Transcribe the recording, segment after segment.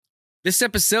This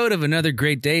episode of Another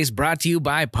Great Day is brought to you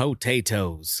by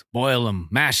potatoes. Boil them,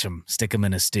 mash them, stick them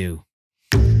in a stew.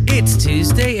 It's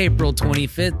Tuesday, April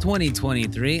 25th,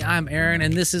 2023. I'm Aaron,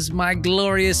 and this is my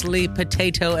gloriously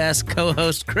potato-esque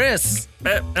co-host, Chris.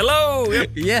 Hello. Yep.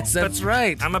 Yes, that's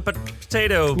right. I'm a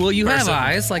potato. Well, you person. have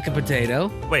eyes like a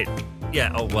potato. Wait.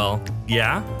 Yeah. Oh, well.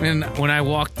 Yeah. And when I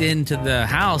walked into the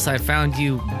house, I found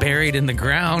you buried in the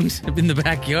ground in the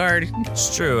backyard.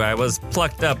 It's true. I was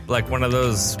plucked up like one of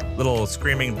those little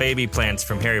screaming baby plants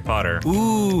from Harry Potter.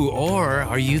 Ooh, or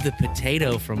are you the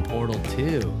potato from Portal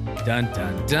 2? Dun,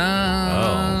 dun,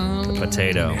 dun. Oh, the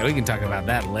potato. Yeah, we can talk about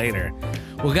that later.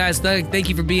 Well, guys, thank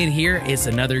you for being here. It's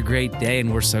another great day,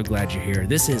 and we're so glad you're here.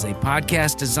 This is a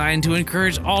podcast designed to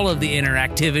encourage all of the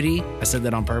interactivity. I said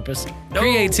that on purpose. No.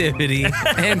 Creativity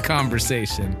and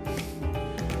conversation.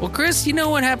 Well, Chris, you know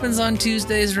what happens on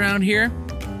Tuesdays around here?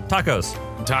 Tacos.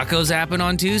 Tacos happen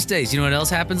on Tuesdays. You know what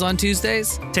else happens on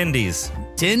Tuesdays? Tindies.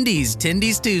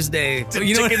 Tindies Tuesday.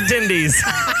 You know Chicken tindies.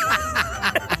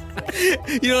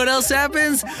 You know what else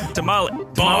happens? Tamale.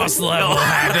 Boss level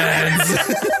happens.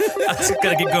 I just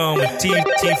gotta keep going with tea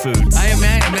foods. I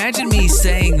imagine me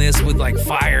saying this with like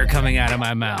fire coming out of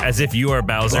my mouth. As if you are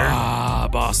Bowser.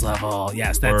 Boss level.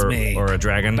 Yes, that's me. Or a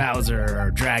dragon. Bowser or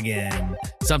dragon.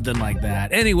 Something like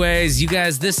that. Anyways, you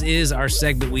guys, this is our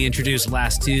segment we introduced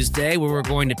last Tuesday where we're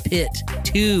going to pit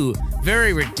two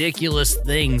very ridiculous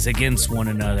things against one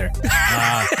another.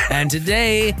 And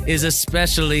today is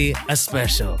especially a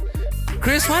special.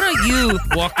 Chris, why don't you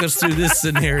walk us through this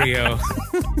scenario?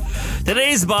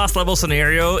 Today's boss level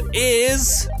scenario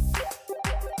is: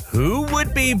 who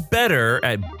would be better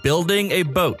at building a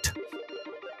boat?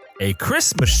 A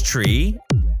Christmas tree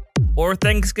or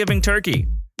Thanksgiving turkey?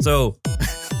 So,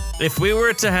 if we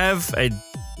were to have a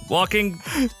walking,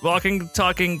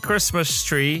 talking Christmas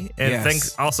tree and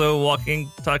Yes. also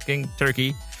walking, talking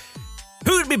turkey,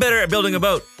 who would be better at building a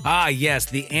boat? Ah, yes,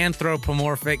 the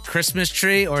anthropomorphic Christmas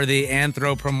tree or the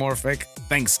anthropomorphic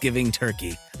Thanksgiving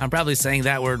turkey. I'm probably saying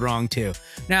that word wrong too.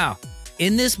 Now,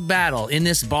 in this battle, in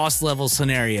this boss level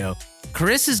scenario,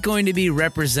 Chris is going to be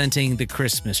representing the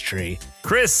Christmas tree.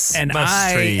 Christmas And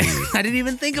tree. I didn't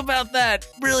even think about that.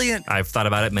 Brilliant. I've thought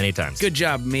about it many times. Good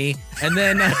job, me. And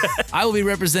then I will be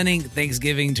representing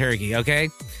Thanksgiving turkey, okay?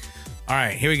 All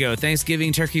right, here we go.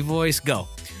 Thanksgiving turkey voice, go.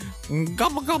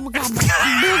 Gobble, gobble, gobble.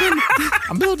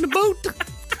 I'm building a boat.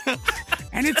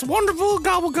 And it's wonderful,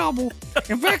 gobble, gobble.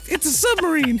 In fact, it's a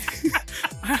submarine.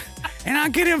 And I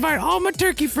can invite all my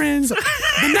turkey friends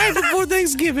the night before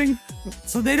Thanksgiving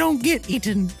so they don't get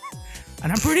eaten.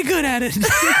 And I'm pretty good at it.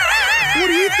 What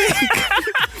do you think?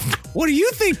 What do you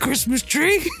think, Christmas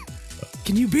tree?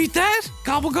 Can you beat that?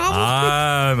 Gobble, gobble.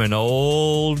 I'm an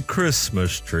old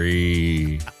Christmas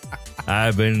tree.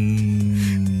 I've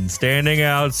been standing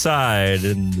outside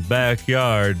in the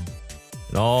backyard,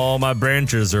 and all my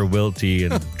branches are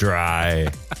wilty and dry.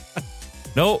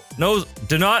 No,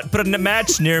 do not put a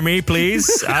match near me,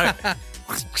 please.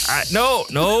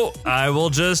 No, I will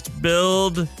just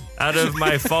build out of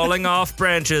my falling off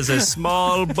branches a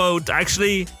small boat.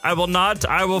 Actually, I will not.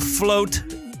 I will float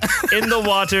in the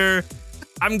water.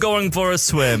 I'm going for a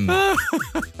swim.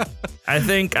 I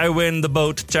think I win the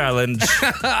boat challenge.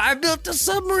 I built a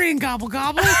submarine, gobble,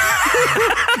 gobble.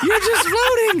 You're just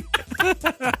floating.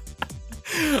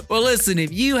 Well, listen,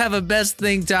 if you have a best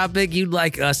thing topic you'd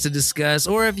like us to discuss,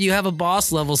 or if you have a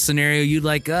boss level scenario you'd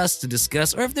like us to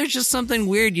discuss, or if there's just something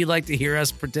weird you'd like to hear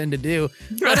us pretend to do,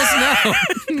 let us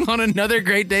know on Another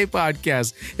Great Day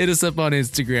podcast. Hit us up on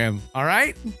Instagram. All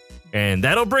right? And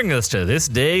that'll bring us to this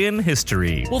day in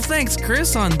history. Well, thanks,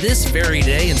 Chris. On this very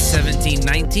day in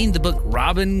 1719, the book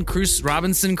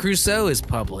Robinson Crusoe is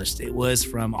published. It was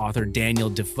from author Daniel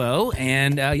Defoe,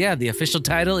 and the official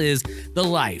title is The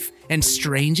Life and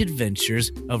Strange Adventures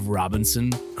of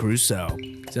Robinson Crusoe.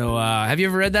 So, have you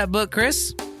ever read that book,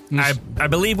 Chris? I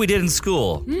believe we did in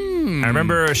school. I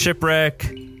remember a shipwreck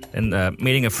and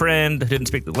meeting a friend who didn't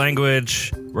speak the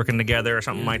language, working together or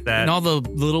something like that. And all the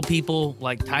little people,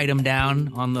 like, tied him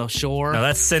down on the shore. No,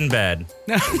 that's Sinbad.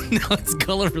 No, it's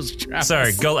Gulliver's Travels.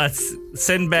 Sorry, that's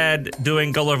Sinbad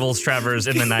doing Gulliver's Travels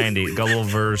in the 90s.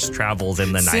 Gulliver's Travels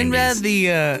in the 90s. Sinbad,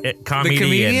 the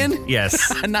comedian?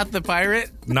 Yes. Not the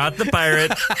pirate? Not the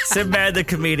pirate. Sinbad the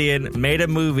comedian made a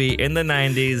movie in the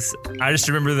 90s. I just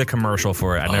remember the commercial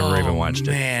for it. I never even watched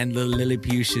it. Man, the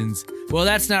Lilliputians. Well,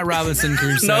 that's not Robinson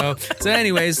Crusoe. No. So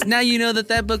anyways, now you know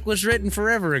that book was written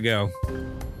forever ago.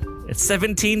 It's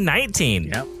 1719.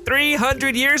 Yep.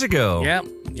 300 years ago. Yep.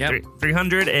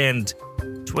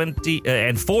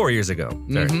 324 years ago.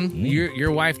 Sorry.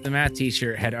 Your wife, the math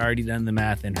teacher, had already done the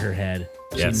math in her head.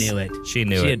 Yes. She knew it. She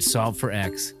knew She it. had solved for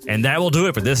X. And that will do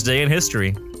it for this day in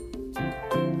history.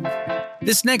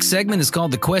 This next segment is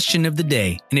called the Question of the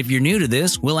Day. And if you're new to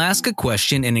this, we'll ask a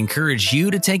question and encourage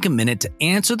you to take a minute to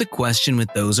answer the question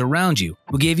with those around you.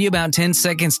 We'll give you about 10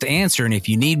 seconds to answer, and if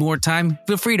you need more time,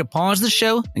 feel free to pause the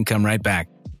show and come right back.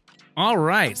 All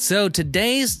right, so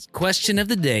today's question of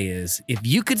the day is, if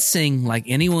you could sing like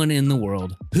anyone in the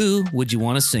world, who would you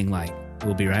want to sing like?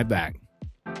 We'll be right back.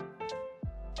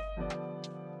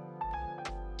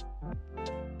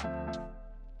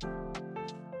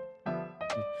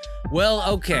 Well,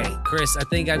 okay, Chris, I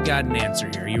think I've got an answer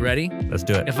here. You ready? Let's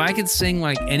do it. If I could sing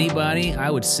like anybody, I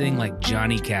would sing like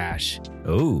Johnny Cash.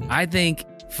 Oh. I think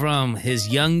from his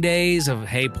young days of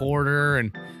Hey Porter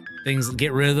and things,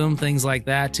 Get Rhythm, things like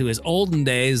that, to his olden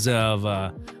days of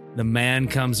The Man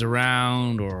Comes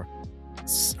Around, or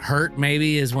Hurt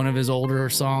maybe is one of his older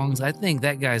songs. I think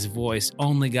that guy's voice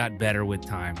only got better with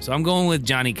time. So I'm going with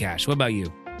Johnny Cash. What about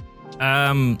you?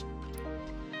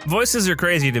 Voices are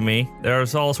crazy to me.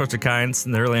 There's all sorts of kinds,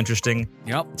 and they're really interesting.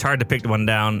 Yep. It's hard to pick one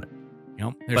down.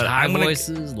 Yep. There's But high I'm gonna-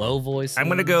 voices, low voices. I'm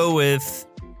going to go with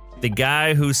the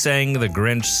guy who sang the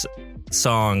Grinch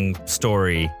song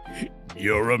story.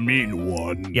 You're a mean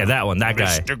one. Yeah, that one, that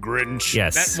guy. Mr. Grinch.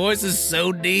 Yes. That voice is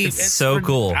so deep. It's so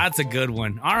cool. That's a good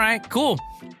one. All right, cool.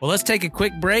 Well, let's take a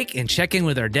quick break and check in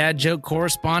with our dad joke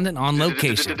correspondent on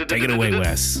location. Take it away,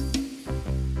 Wes.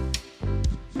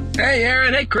 Hey,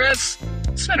 Aaron. Hey, Chris.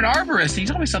 I just met an arborist. He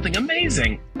told me something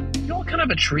amazing. You know what kind of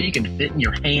a tree can fit in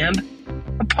your hand?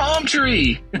 A palm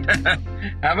tree.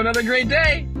 Have another great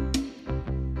day.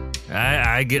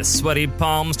 I get sweaty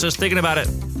palms just thinking about it.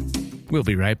 We'll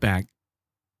be right back.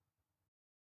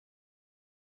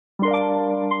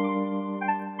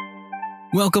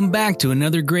 Welcome back to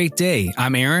another great day.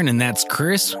 I'm Aaron, and that's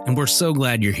Chris, and we're so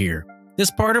glad you're here. This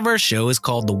part of our show is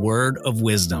called the Word of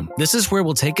Wisdom. This is where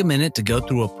we'll take a minute to go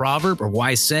through a proverb or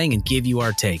wise saying and give you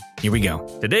our take. Here we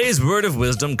go. Today's word of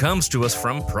wisdom comes to us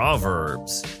from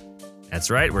Proverbs. That's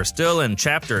right, we're still in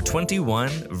chapter 21,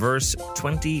 verse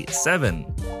 27.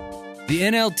 The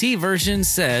NLT version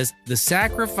says, "The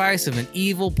sacrifice of an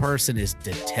evil person is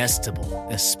detestable,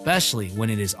 especially when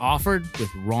it is offered with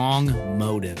wrong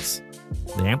motives."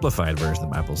 The Amplified version of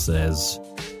the Bible says,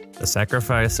 "The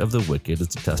sacrifice of the wicked is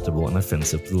detestable and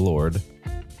offensive to the Lord.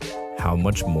 How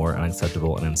much more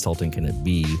unacceptable and insulting can it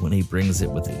be when he brings it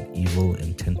with an evil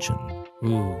intention?"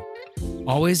 Ooh.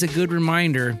 Always a good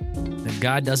reminder that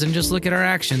God doesn't just look at our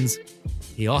actions,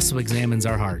 he also examines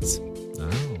our hearts. Oh,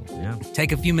 yeah.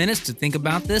 Take a few minutes to think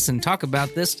about this and talk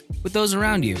about this with those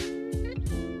around you.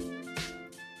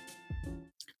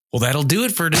 Well, that'll do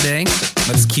it for today.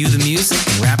 Let's cue the music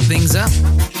and wrap things up.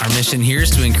 Our mission here is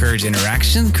to encourage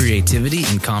interaction, creativity,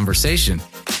 and conversation.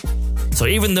 So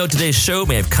even though today's show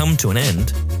may have come to an end,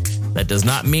 that does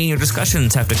not mean your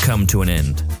discussions have to come to an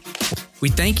end. We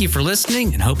thank you for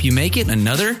listening and hope you make it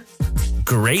another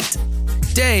Great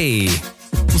day.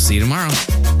 We'll see you tomorrow.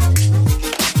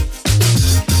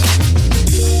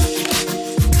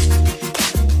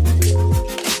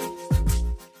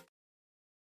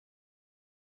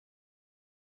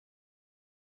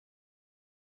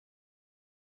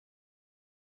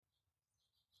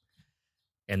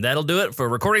 And that'll do it for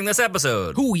recording this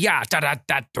episode. Hoo ya da da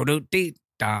da do do dee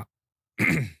da.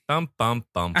 Bum, bum,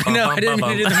 bum, I know, bum, I didn't bum,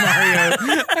 mean to do bum. the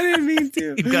Mario. I didn't mean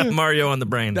to. You've got Mario on the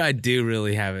brain. I do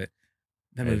really have it.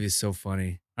 That movie is so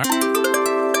funny.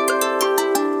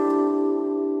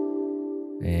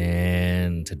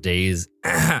 And today's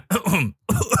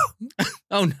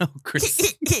Oh no,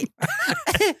 Chris.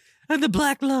 The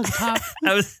black lung pop.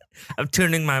 I'm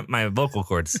tuning my vocal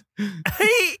cords.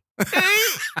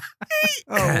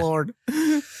 Oh Lord.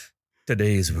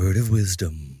 Today's word of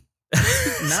wisdom.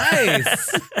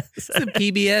 Nice. It's the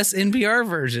PBS NPR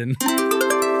version.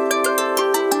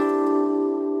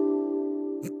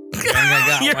 I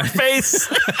got Your one. face.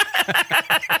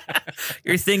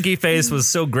 Your thinky face was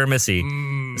so grimacy.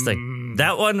 It's like,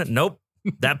 that one? Nope.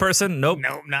 That person? Nope.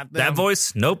 Nope, not That them.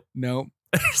 voice? Nope. Nope.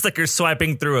 It's like you're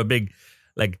swiping through a big,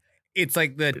 like, It's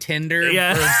like the Tinder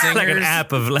yeah, for singers. like an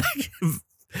app of like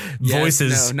Yes,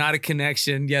 voices. No, not a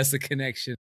connection. Yes, a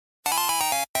connection.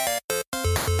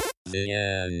 The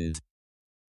end.